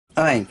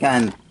Alright,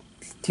 got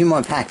 2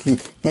 more packs.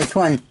 This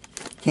one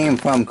came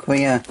from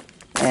Korea,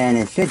 and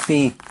it should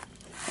be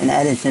an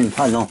Edison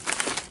puzzle.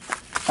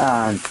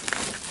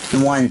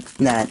 The one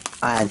that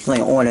I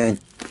actually ordered,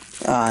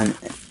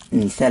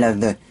 instead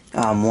of the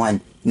one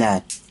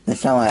that the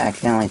seller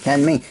accidentally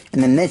sent me.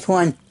 And then this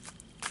one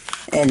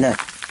is a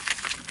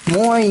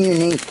more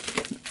unique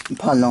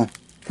puzzle,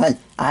 because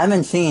I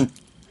haven't seen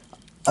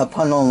a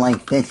puzzle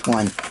like this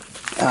one,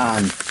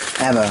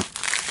 ever.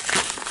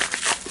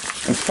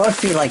 It's supposed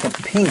to be like a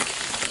pink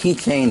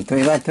keychain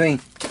 3x3,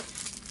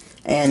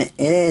 and it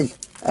is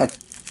a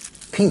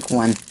pink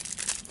one,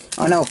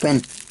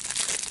 unopened.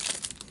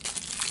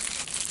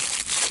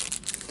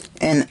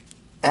 And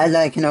as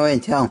I can already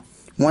tell,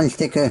 one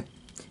sticker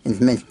is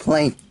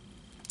misplaced.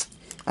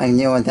 I can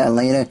deal with that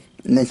later.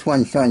 And this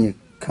one's starting to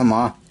come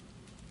off.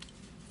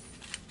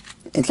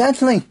 It's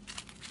actually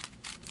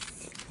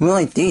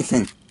really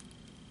decent.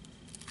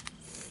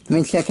 Let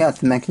me check out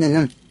the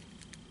mechanism.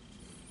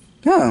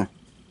 Oh.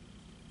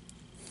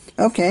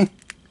 Okay.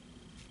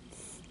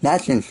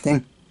 That's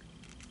interesting.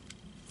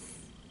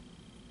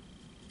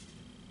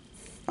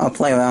 I'll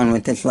play around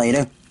with this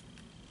later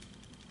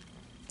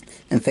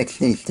and fix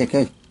these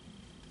stickers.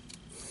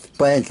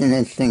 But it's an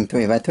interesting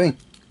 3x3.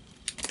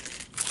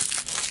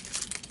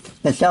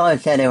 The seller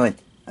said it was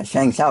a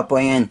Shengxiao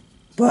brand,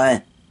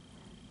 but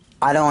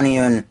I don't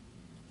even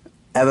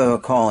ever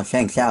recall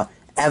Shengxiao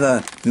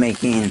ever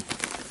making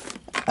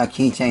a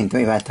keychain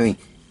 3x3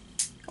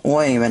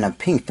 or even a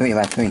pink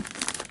 3x3.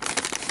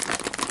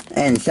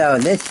 And so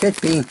this should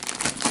be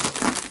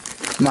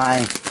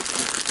my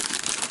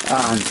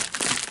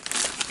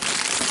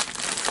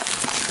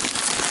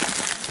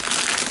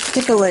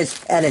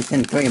stickerless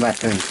Edison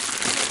 3x3.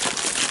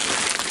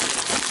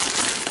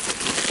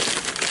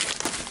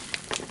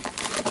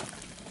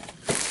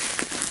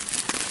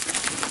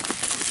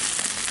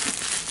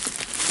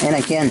 And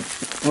again,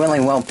 really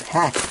well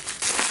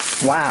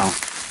packed. Wow.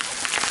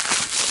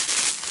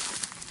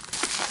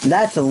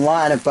 That's a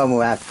lot of bubble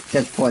wrap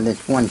just for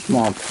this one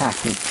small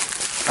package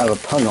of a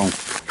puzzle.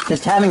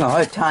 Just having a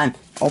hard time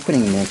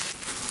opening this.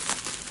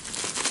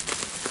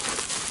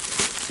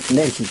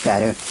 This is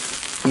better.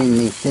 Using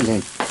these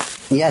scissors.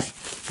 Yes,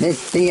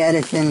 this is the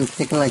Edison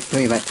Stickerless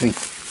 3x3.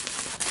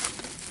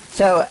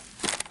 So,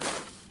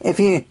 if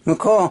you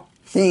recall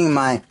seeing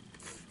my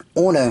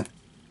order,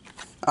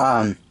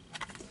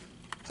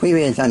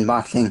 previous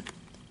unboxing,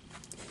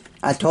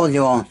 I told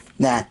you all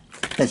that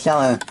the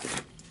seller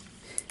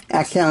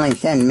accidentally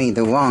sent me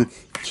the wrong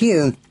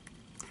cube.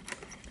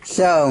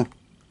 So,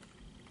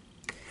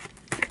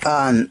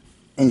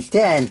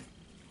 instead,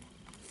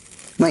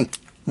 like,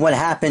 what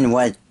happened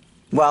was,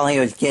 while he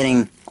was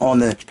getting all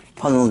the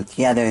puzzles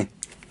together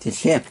to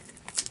ship,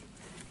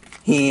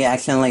 he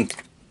accidentally,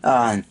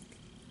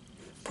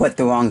 put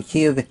the wrong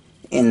cube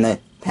in the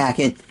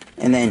packet,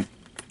 and then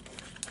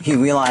he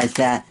realized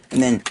that,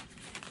 and then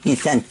he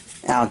sent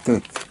out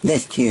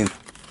this cube,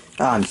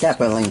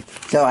 separately.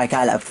 So I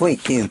got a free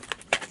cube,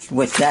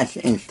 which that's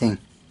interesting.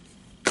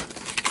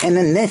 And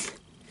then this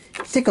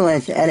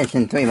Stickerless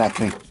Edison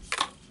 3x3.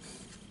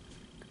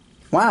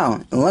 Wow,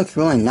 it looks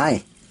really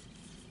nice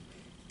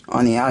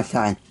on the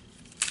outside.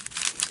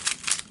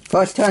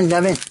 First turns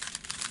of it,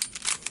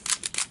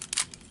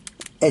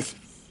 it's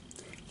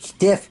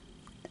stiff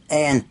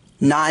and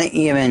not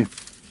even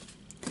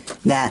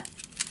that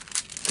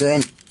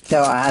good.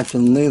 So I have to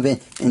lube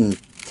it and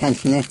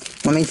tension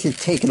it. Let me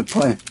just take it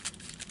apart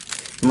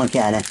and look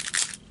at it.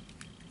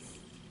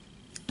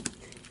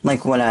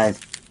 Like what I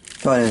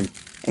sort of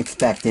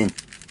expected.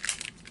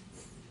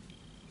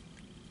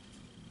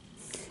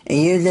 It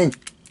uses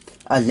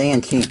a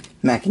Xanthi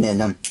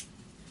mechanism.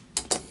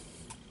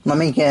 Let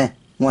me get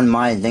one of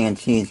my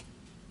Xanthis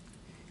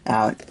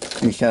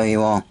out and show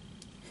you all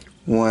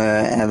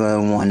wherever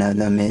one of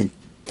them is.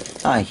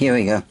 Ah, here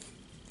we go.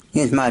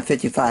 Here's my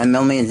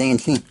 55mm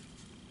Xanthi.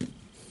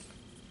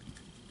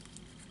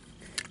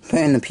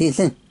 Putting the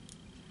pieces,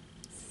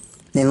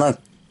 they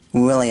look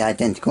really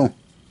identical.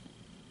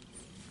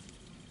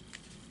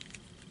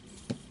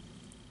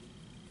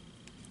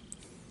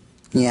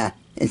 Yeah,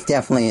 it's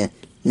definitely a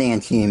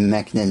Xanthi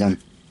mechanism.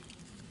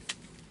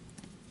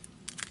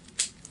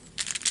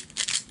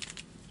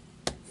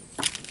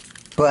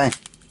 But,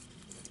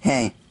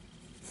 hey,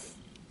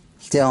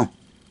 still,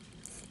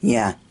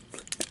 yeah,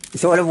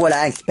 sort of what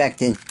I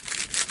expected.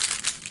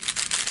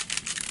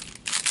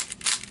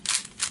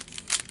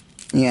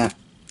 Yeah.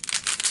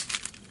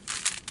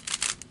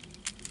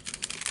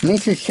 Let me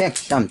just check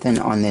something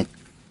on this.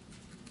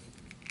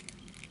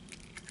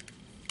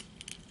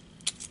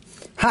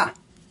 Ha!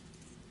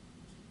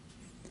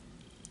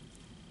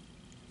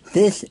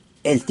 This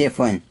is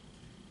different.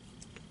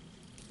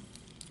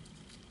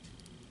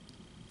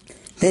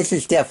 This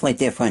is definitely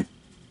different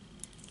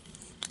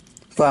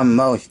from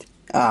most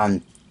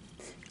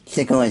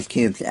stickerless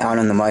cubes out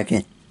on the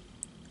market.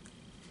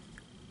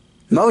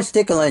 Most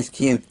stickerless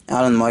cubes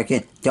out on the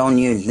market don't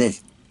use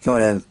this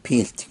sort of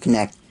piece to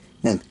connect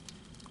the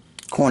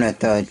corner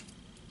thirds.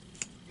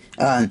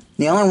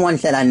 The only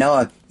ones that I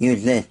know of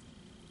use this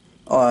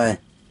are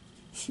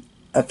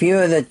a few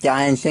of the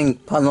dancing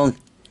puzzles,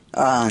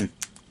 the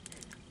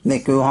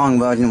Guhong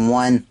version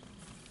 1,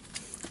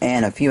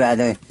 and a few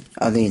other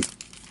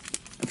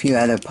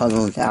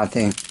puzzles out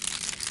there.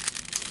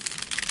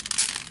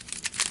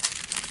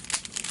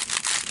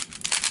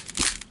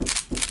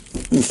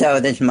 And so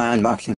this is my unboxing.